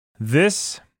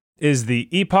This is the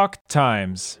Epoch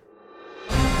Times.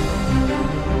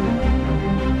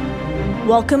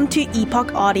 Welcome to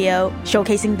Epoch Audio,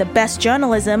 showcasing the best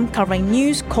journalism covering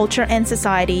news, culture, and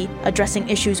society, addressing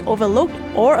issues overlooked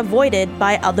or avoided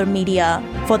by other media.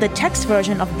 For the text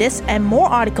version of this and more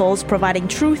articles providing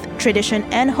truth, tradition,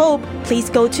 and hope, please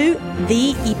go to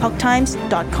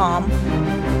theepochtimes.com.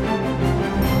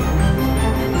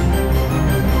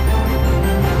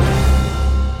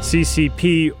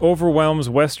 CCP overwhelms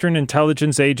Western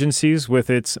intelligence agencies with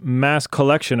its mass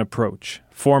collection approach.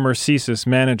 Former CSIS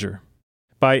manager.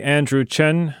 By Andrew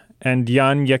Chen and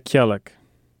Yan Yekielek.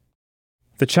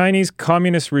 The Chinese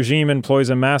Communist regime employs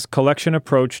a mass collection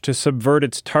approach to subvert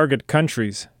its target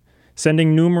countries,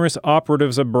 sending numerous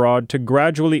operatives abroad to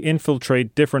gradually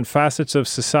infiltrate different facets of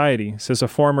society, says a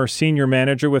former senior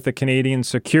manager with the Canadian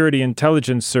Security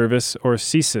Intelligence Service, or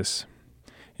CSIS.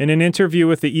 In an interview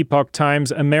with the Epoch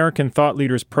Times American Thought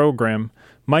Leaders program,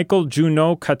 Michael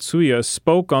Juno Katsuya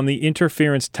spoke on the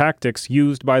interference tactics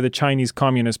used by the Chinese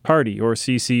Communist Party, or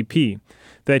CCP,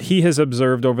 that he has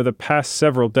observed over the past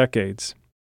several decades.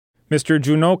 Mr.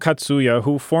 Juno Katsuya,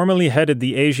 who formerly headed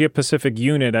the Asia-Pacific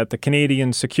unit at the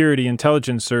Canadian Security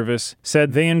Intelligence Service,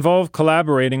 said they involve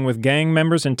collaborating with gang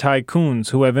members and tycoons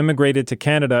who have immigrated to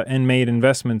Canada and made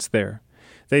investments there.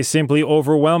 They simply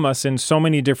overwhelm us in so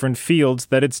many different fields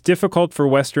that it's difficult for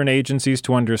Western agencies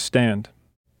to understand.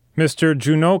 Mr.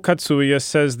 Juno Katsuya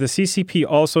says the CCP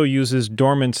also uses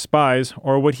dormant spies,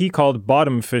 or what he called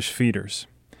bottom fish feeders,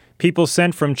 people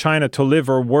sent from China to live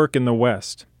or work in the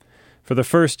West. For the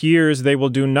first years, they will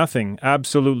do nothing,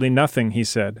 absolutely nothing, he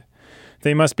said.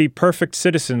 They must be perfect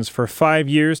citizens for 5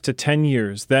 years to 10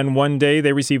 years. Then one day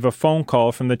they receive a phone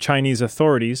call from the Chinese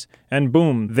authorities, and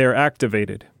boom, they're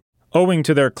activated. Owing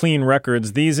to their clean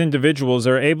records, these individuals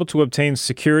are able to obtain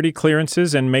security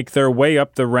clearances and make their way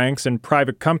up the ranks in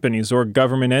private companies or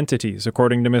government entities,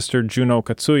 according to Mr. Juno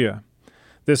Katsuya.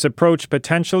 This approach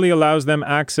potentially allows them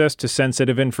access to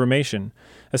sensitive information,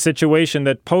 a situation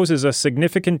that poses a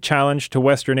significant challenge to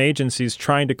Western agencies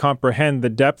trying to comprehend the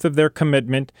depth of their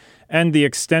commitment and the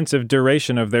extensive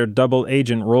duration of their double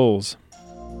agent roles.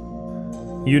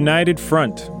 United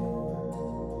Front.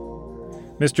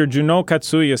 Mr. Juno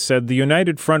Katsuya said the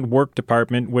United Front Work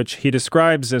Department, which he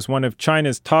describes as one of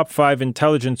China's top 5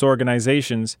 intelligence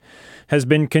organizations, has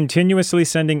been continuously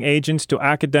sending agents to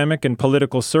academic and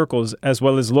political circles as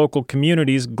well as local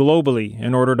communities globally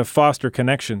in order to foster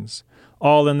connections,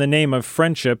 all in the name of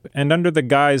friendship and under the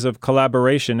guise of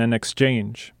collaboration and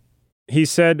exchange. He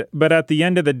said, but at the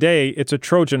end of the day, it's a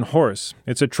Trojan horse.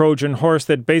 It's a Trojan horse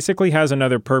that basically has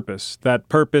another purpose. That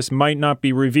purpose might not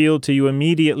be revealed to you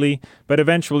immediately, but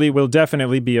eventually will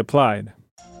definitely be applied.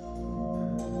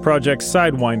 Project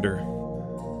Sidewinder.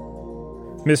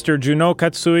 Mr. Juno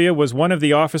Katsuya was one of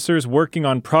the officers working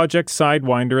on Project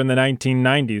Sidewinder in the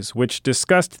 1990s, which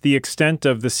discussed the extent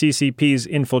of the CCP's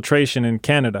infiltration in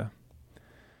Canada.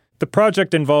 The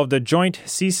project involved a joint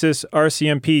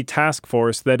CSIS-RCMP task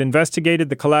force that investigated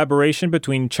the collaboration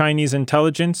between Chinese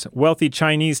intelligence, wealthy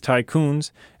Chinese tycoons,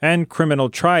 and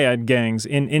criminal triad gangs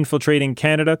in infiltrating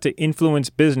Canada to influence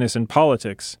business and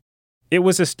politics. It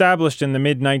was established in the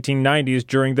mid-1990s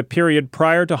during the period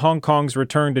prior to Hong Kong's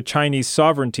return to Chinese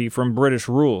sovereignty from British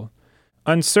rule.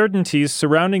 Uncertainties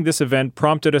surrounding this event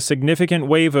prompted a significant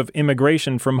wave of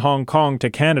immigration from Hong Kong to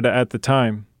Canada at the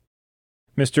time.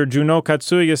 Mr. Juno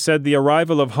Katsuya said the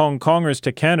arrival of Hong Kongers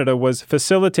to Canada was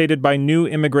facilitated by new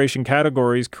immigration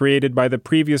categories created by the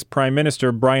previous Prime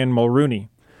Minister Brian Mulroney.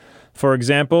 For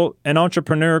example, an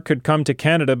entrepreneur could come to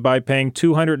Canada by paying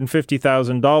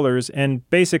 $250,000 and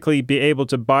basically be able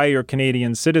to buy your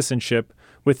Canadian citizenship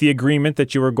with the agreement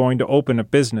that you are going to open a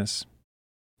business.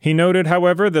 He noted,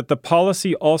 however, that the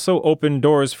policy also opened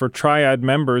doors for triad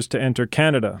members to enter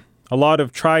Canada. A lot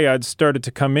of triads started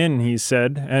to come in, he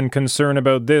said, and concern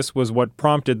about this was what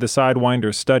prompted the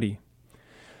Sidewinder study.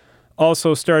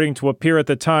 Also starting to appear at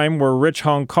the time were rich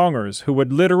Hong Kongers who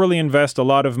would literally invest a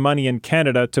lot of money in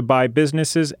Canada to buy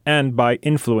businesses and buy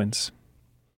influence.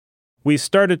 We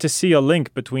started to see a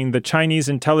link between the Chinese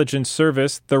intelligence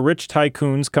service, the rich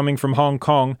tycoons coming from Hong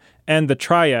Kong, and the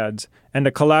triads, and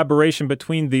a collaboration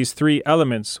between these three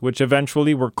elements, which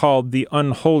eventually were called the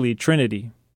Unholy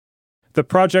Trinity. The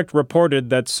project reported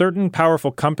that certain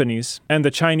powerful companies and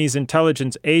the Chinese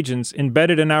intelligence agents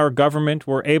embedded in our government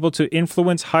were able to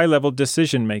influence high-level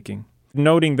decision-making,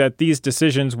 noting that these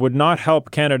decisions would not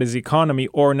help Canada's economy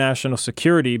or national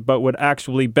security but would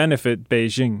actually benefit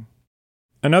Beijing.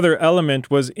 Another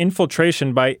element was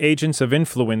infiltration by agents of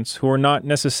influence who are not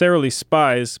necessarily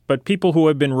spies, but people who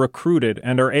have been recruited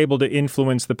and are able to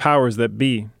influence the powers that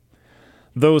be.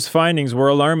 Those findings were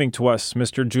alarming to us,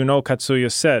 Mr. Juno Katsuya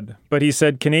said, but he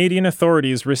said Canadian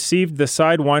authorities received the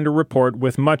Sidewinder report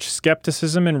with much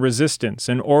skepticism and resistance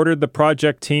and ordered the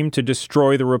project team to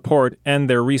destroy the report and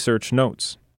their research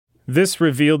notes. This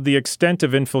revealed the extent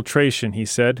of infiltration, he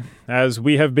said, as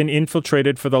we have been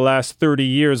infiltrated for the last 30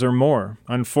 years or more.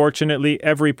 Unfortunately,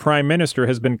 every prime minister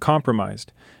has been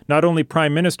compromised. Not only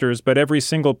prime ministers, but every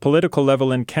single political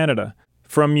level in Canada,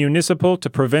 from municipal to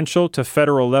provincial to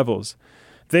federal levels.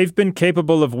 They've been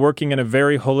capable of working in a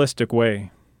very holistic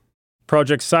way.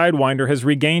 Project Sidewinder has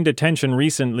regained attention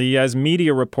recently as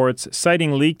media reports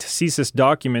citing leaked CSIS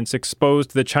documents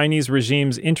exposed the Chinese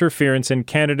regime's interference in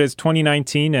Canada's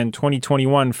 2019 and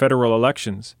 2021 federal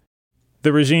elections.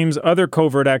 The regime's other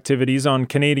covert activities on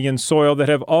Canadian soil that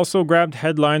have also grabbed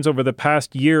headlines over the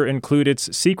past year include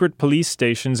its secret police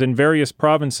stations in various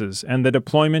provinces and the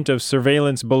deployment of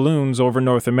surveillance balloons over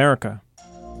North America.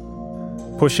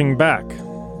 Pushing back.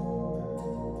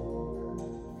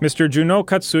 Mr. Juno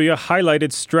Katsuya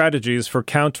highlighted strategies for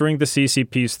countering the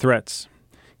CCP's threats.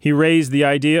 He raised the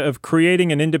idea of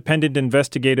creating an independent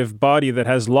investigative body that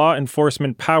has law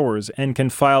enforcement powers and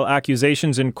can file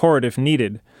accusations in court if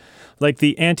needed, like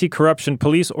the anti-corruption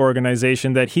police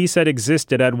organization that he said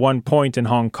existed at one point in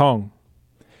Hong Kong.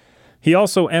 He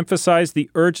also emphasized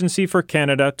the urgency for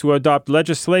Canada to adopt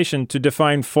legislation to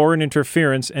define foreign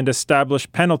interference and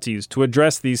establish penalties to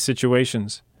address these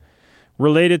situations.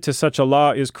 Related to such a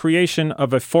law is creation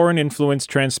of a foreign influence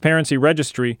transparency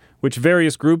registry, which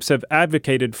various groups have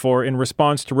advocated for in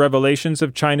response to revelations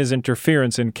of China's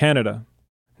interference in Canada.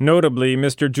 Notably,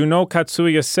 Mr. Juno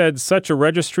Katsuya said such a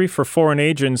registry for foreign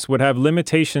agents would have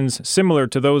limitations similar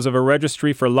to those of a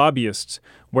registry for lobbyists,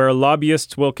 where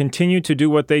lobbyists will continue to do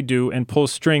what they do and pull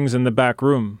strings in the back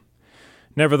room.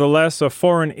 Nevertheless, a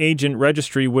foreign agent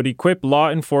registry would equip law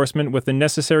enforcement with the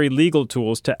necessary legal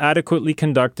tools to adequately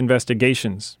conduct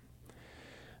investigations.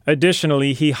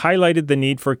 Additionally, he highlighted the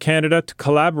need for Canada to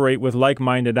collaborate with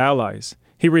like-minded allies.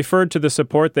 He referred to the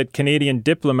support that Canadian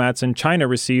diplomats in China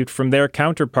received from their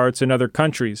counterparts in other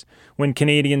countries when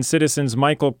Canadian citizens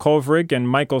Michael Kovrig and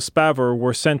Michael Spavor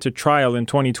were sent to trial in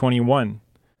 2021.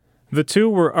 The two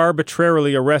were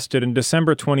arbitrarily arrested in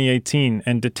December 2018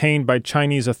 and detained by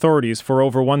Chinese authorities for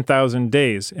over 1,000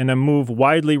 days in a move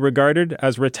widely regarded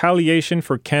as retaliation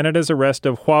for Canada's arrest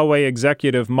of Huawei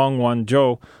executive Meng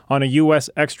Wanzhou on a U.S.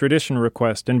 extradition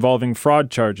request involving fraud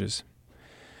charges.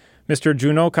 Mr.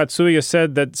 Juno Katsuya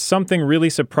said that something really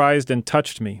surprised and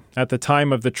touched me at the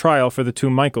time of the trial for the two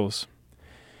Michaels.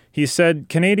 He said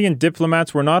Canadian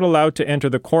diplomats were not allowed to enter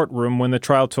the courtroom when the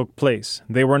trial took place.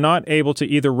 They were not able to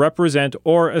either represent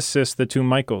or assist the two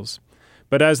Michaels.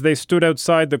 But as they stood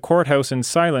outside the courthouse in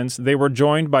silence, they were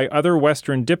joined by other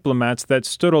Western diplomats that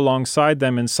stood alongside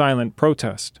them in silent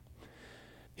protest.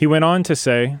 He went on to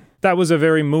say, "That was a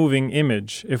very moving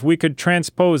image. If we could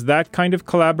transpose that kind of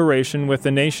collaboration with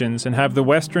the nations and have the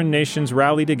Western nations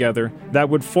rally together, that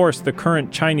would force the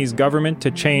current Chinese government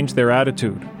to change their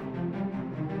attitude."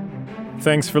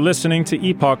 Thanks for listening to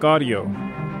Epoch Audio.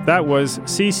 That was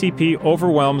CCP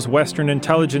Overwhelms Western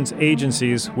Intelligence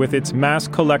Agencies with its mass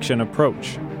collection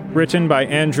approach. Written by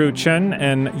Andrew Chen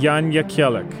and Yanya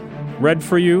Kielik. Read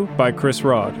for you by Chris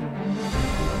Rod.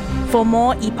 For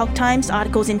more Epoch Times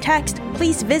articles in text,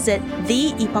 please visit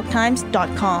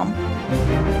theepochtimes.com.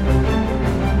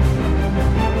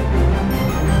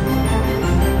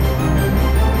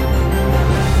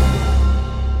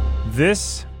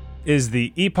 This is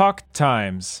the Epoch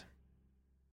Times.